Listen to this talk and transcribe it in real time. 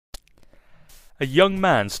A young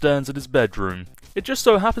man stands in his bedroom. It just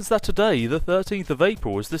so happens that today, the 13th of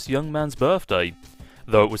April, is this young man's birthday.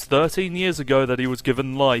 Though it was 13 years ago that he was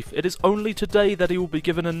given life, it is only today that he will be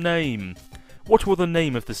given a name. What will the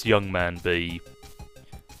name of this young man be?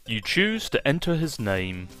 You choose to enter his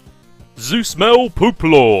name. Zeusmel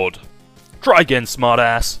Pooplord. Try again,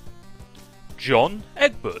 smartass. John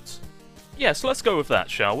Egbert. Yes, let's go with that,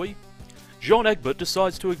 shall we? John Egbert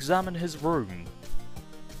decides to examine his room.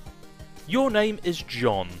 Your name is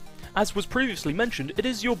John. As was previously mentioned, it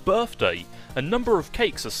is your birthday. A number of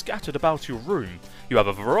cakes are scattered about your room. You have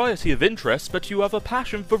a variety of interests, but you have a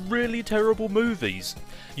passion for really terrible movies.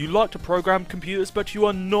 You like to program computers, but you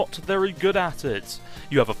are not very good at it.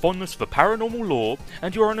 You have a fondness for paranormal lore,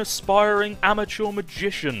 and you are an aspiring amateur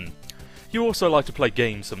magician. You also like to play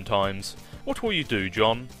games sometimes. What will you do,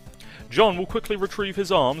 John? John will quickly retrieve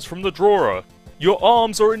his arms from the drawer. Your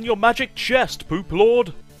arms are in your magic chest, Poop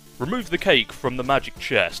Lord. Remove the cake from the magic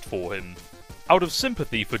chest for him. Out of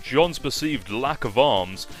sympathy for John's perceived lack of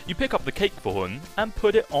arms, you pick up the cake for him and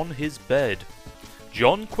put it on his bed.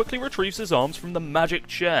 John quickly retrieves his arms from the magic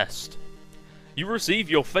chest. You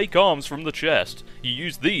receive your fake arms from the chest. You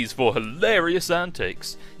use these for hilarious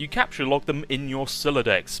antics. You capture log them in your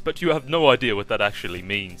Silodex, but you have no idea what that actually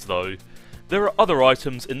means though. There are other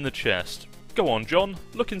items in the chest. Go on, John,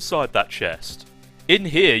 look inside that chest. In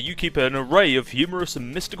here, you keep an array of humorous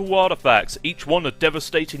and mystical artifacts, each one a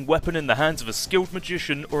devastating weapon in the hands of a skilled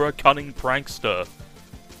magician or a cunning prankster.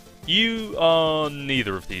 You are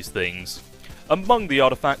neither of these things. Among the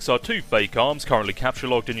artifacts are 2 fake arms currently capture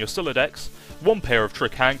logged in your Silodex, 1 pair of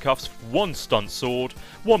trick handcuffs, 1 stunt sword,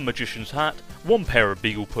 1 magician's hat, 1 pair of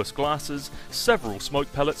Beagle Puss glasses, several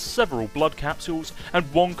smoke pellets, several blood capsules,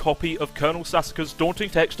 and 1 copy of Colonel Sassacre's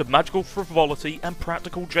daunting text of magical frivolity and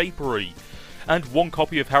practical japery, and 1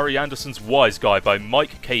 copy of Harry Anderson's Wise Guy by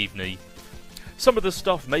Mike Caveney. Some of this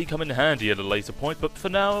stuff may come in handy at a later point, but for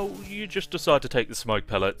now, you just decide to take the smoke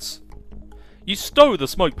pellets. You stow the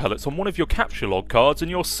smoke pellets on one of your capture log cards in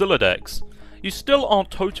your Silodex. You still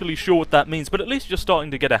aren't totally sure what that means, but at least you're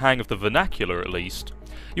starting to get a hang of the vernacular at least.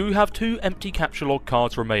 You have 2 empty capture log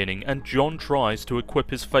cards remaining, and John tries to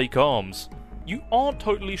equip his fake arms. You aren't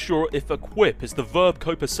totally sure if equip is the verb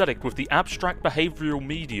copacetic with the abstract behavioural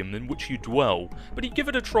medium in which you dwell, but you give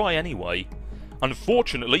it a try anyway.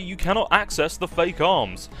 Unfortunately, you cannot access the fake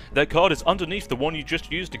arms. Their card is underneath the one you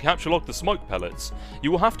just used to capture log the smoke pellets.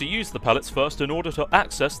 You will have to use the pellets first in order to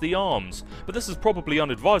access the arms, but this is probably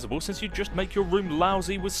unadvisable since you just make your room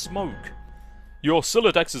lousy with smoke. Your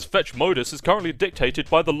Silodex's fetch modus is currently dictated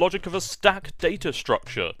by the logic of a stack data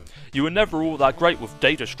structure. You are never all that great with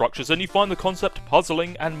data structures and you find the concept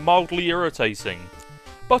puzzling and mildly irritating.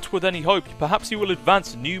 But with any hope, perhaps you will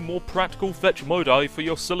advance new, more practical fetch modi for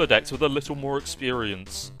your Silodex with a little more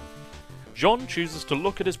experience. John chooses to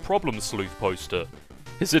look at his Problem Sleuth poster.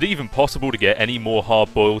 Is it even possible to get any more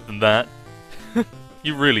hard-boiled than that?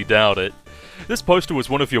 You really doubt it. This poster was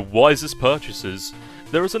one of your wisest purchases.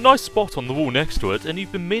 There is a nice spot on the wall next to it, and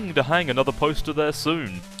you've been meaning to hang another poster there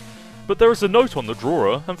soon. But there is a note on the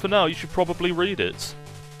drawer, and for now you should probably read it.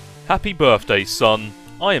 Happy birthday, son.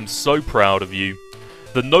 I am so proud of you.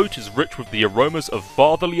 The note is rich with the aromas of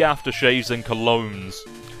fatherly aftershaves and colognes.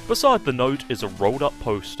 Beside the note is a rolled up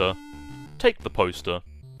poster. Take the poster.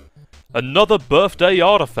 Another birthday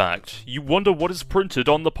artifact. You wonder what is printed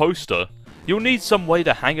on the poster. You'll need some way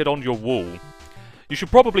to hang it on your wall. You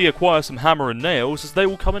should probably acquire some hammer and nails as they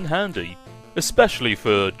will come in handy, especially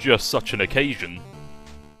for just such an occasion.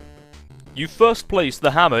 You first place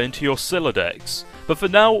the hammer into your Silodex, but for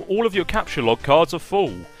now all of your capture log cards are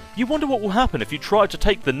full. You wonder what will happen if you try to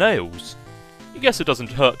take the nails. You guess it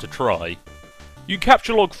doesn't hurt to try. You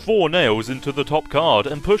capture log 4 nails into the top card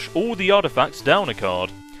and push all the artifacts down a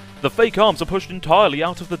card. The fake arms are pushed entirely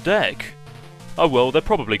out of the deck. Oh well, they're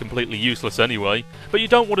probably completely useless anyway, but you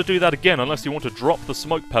don't want to do that again unless you want to drop the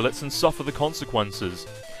smoke pellets and suffer the consequences.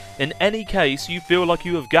 In any case, you feel like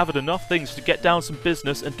you have gathered enough things to get down some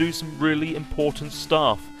business and do some really important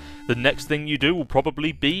stuff. The next thing you do will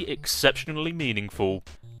probably be exceptionally meaningful.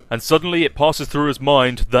 And suddenly it passes through his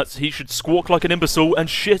mind that he should squawk like an imbecile and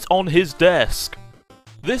shit on his desk.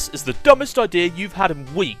 This is the dumbest idea you've had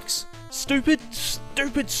in weeks. Stupid,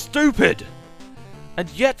 stupid, stupid! And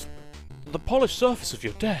yet, the polished surface of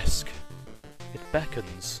your desk, it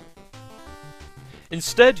beckons.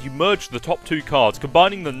 Instead, you merge the top 2 cards,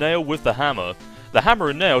 combining the nail with the hammer. The hammer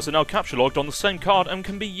and nails are now capture logged on the same card and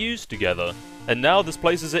can be used together. And now this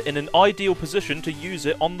places it in an ideal position to use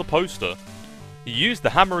it on the poster. You use the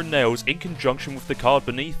hammer and nails in conjunction with the card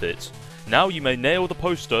beneath it. Now you may nail the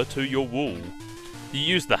poster to your wall. You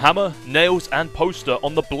use the hammer, nails, and poster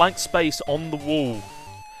on the blank space on the wall.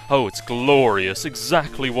 Oh, it's glorious,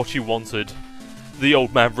 exactly what you wanted. The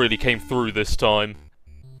old man really came through this time.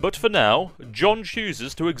 But for now, John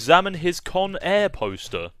chooses to examine his Con Air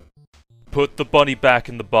poster. Put the bunny back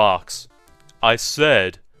in the box. I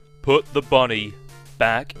said, put the bunny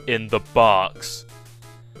back in the box.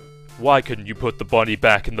 Why couldn't you put the bunny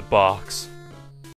back in the box?